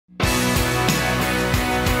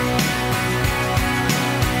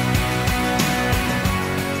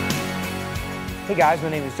Hey guys, my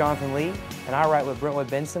name is Jonathan Lee, and I write with Brentwood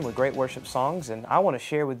Benson with Great Worship Songs, and I want to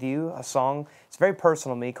share with you a song, it's very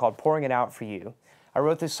personal to me, called Pouring It Out for You. I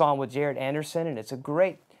wrote this song with Jared Anderson, and it's a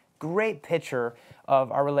great picture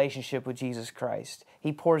of our relationship with Jesus Christ.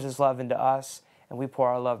 He pours His love into us, and we pour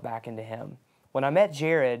our love back into Him. When I met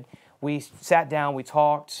Jared, we sat down, we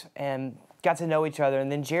talked, and got to know each other,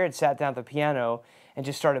 and then Jared sat down at the piano and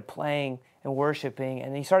just started playing and worshiping,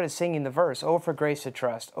 and he started singing the verse, "Oh, for grace to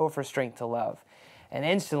trust, oh, for strength to love." And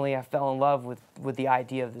instantly I fell in love with the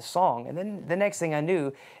idea of the song. And then the next thing I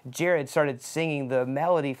knew, Jared started singing the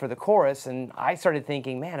melody for the chorus, and I started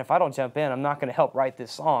thinking, man, if I don't jump in, I'm not going to help write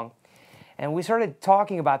this song. And we started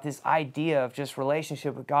talking about this idea of just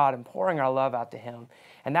relationship with God and pouring our love out to Him.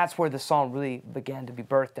 And that's where the song really began to be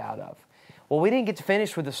birthed out of. Well, we didn't get to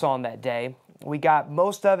finish with the song that day. We got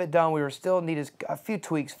most of it done. We were still needed a few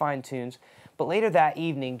tweaks, fine-tunes. But later that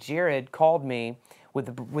evening, Jared called me with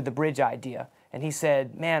the bridge idea. And he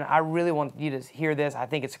said, man, I really want you to hear this. I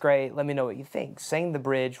think it's great. Let me know what you think. Sang the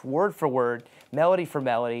bridge, word for word, melody for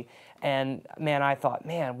melody. And man, I thought,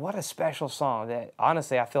 man, what a special song that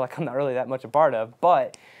honestly I feel like I'm not really that much a part of,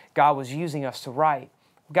 but God was using us to write.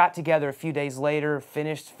 We got together a few days later,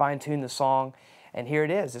 finished, fine-tuned the song, and here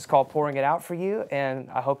it is. It's called Pouring It Out for You, and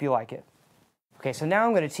I hope you like it. Okay, so now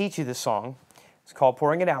I'm going to teach you the song. It's called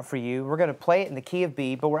Pouring It Out for You. We're going to play it in the key of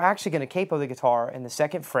B, but we're actually going to capo the guitar in the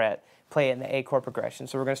 2nd fret, play it in the A chord progression.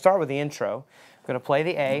 So we're going to start with the intro. We're going to play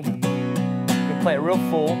the A. We're going to play it real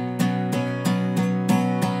full.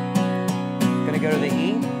 We're going to go to the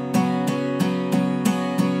E.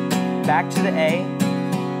 Back to the A.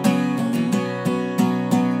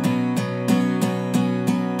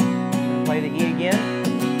 We're going to play the E again.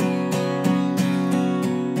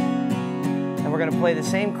 We're going to play the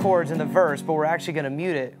same chords in the verse, but we're actually going to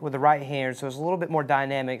mute it with the right hand, so it's a little bit more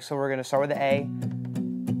dynamic. So we're going to start with the A.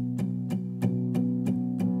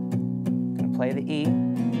 Going to play the E.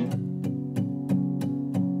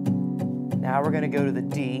 Now we're going to go to the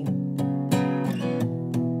D.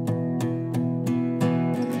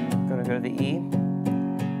 Going to go to the E.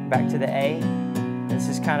 Back to the A. This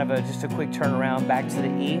is kind of just a quick turnaround. Back to the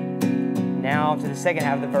E. Now to the second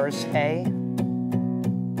half of the verse, A.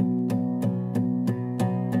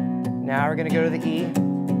 Now we're going to go to the E.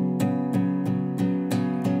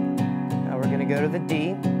 Now we're going to go to the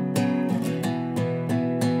D.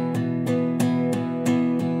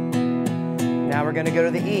 Now we're going to go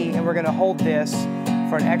to the E, and we're going to hold this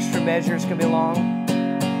for an extra measure. It's going to be long.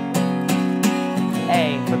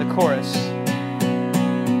 A for the chorus.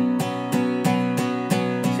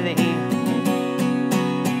 To the E.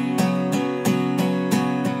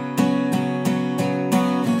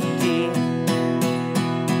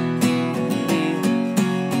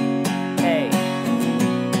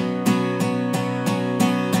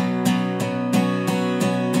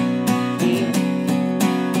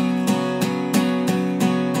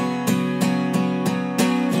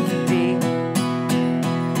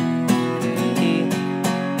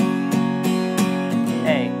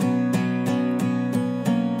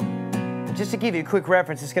 Just to give you a quick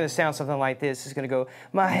reference, it's going to sound something like this. It's going to go,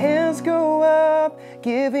 my hands go up,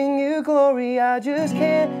 giving you glory. I just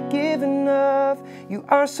can't give enough. You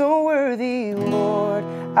are so worthy, Lord.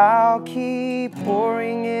 I'll keep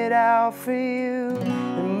pouring it out for you.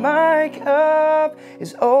 And my cup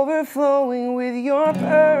is overflowing with your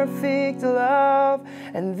perfect love.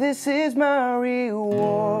 And this is my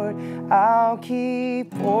reward. I'll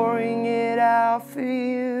keep pouring it out for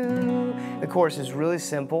you. The chorus is really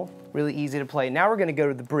simple. Really easy to play. Now we're going to go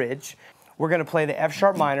to the bridge. We're going to play the F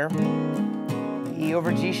sharp minor, E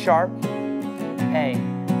over G sharp, A.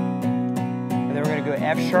 And then we're going to go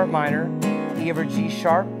F sharp minor, E over G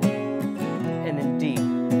sharp, and then D.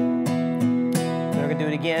 Then we're going to do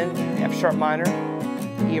it again, F sharp minor,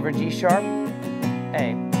 E over G sharp,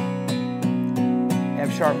 A.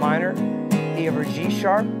 F sharp minor, E over G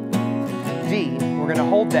sharp, D. We're going to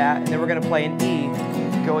hold that, and then we're going to play an E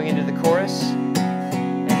going into the chorus,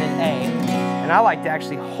 A. And I like to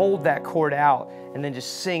actually hold that chord out and then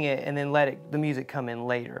just sing it and then let the music come in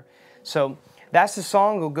later. So that's the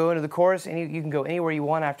song. We'll go into the chorus, and you can go anywhere you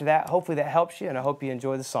want after that. Hopefully that helps you, and I hope you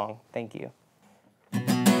enjoy the song. Thank you.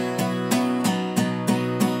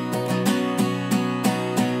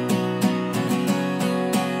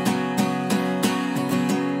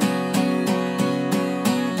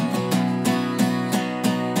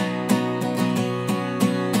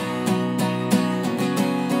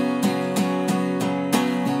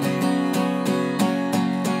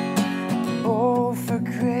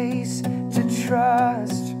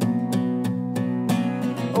 Trust,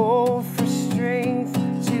 oh,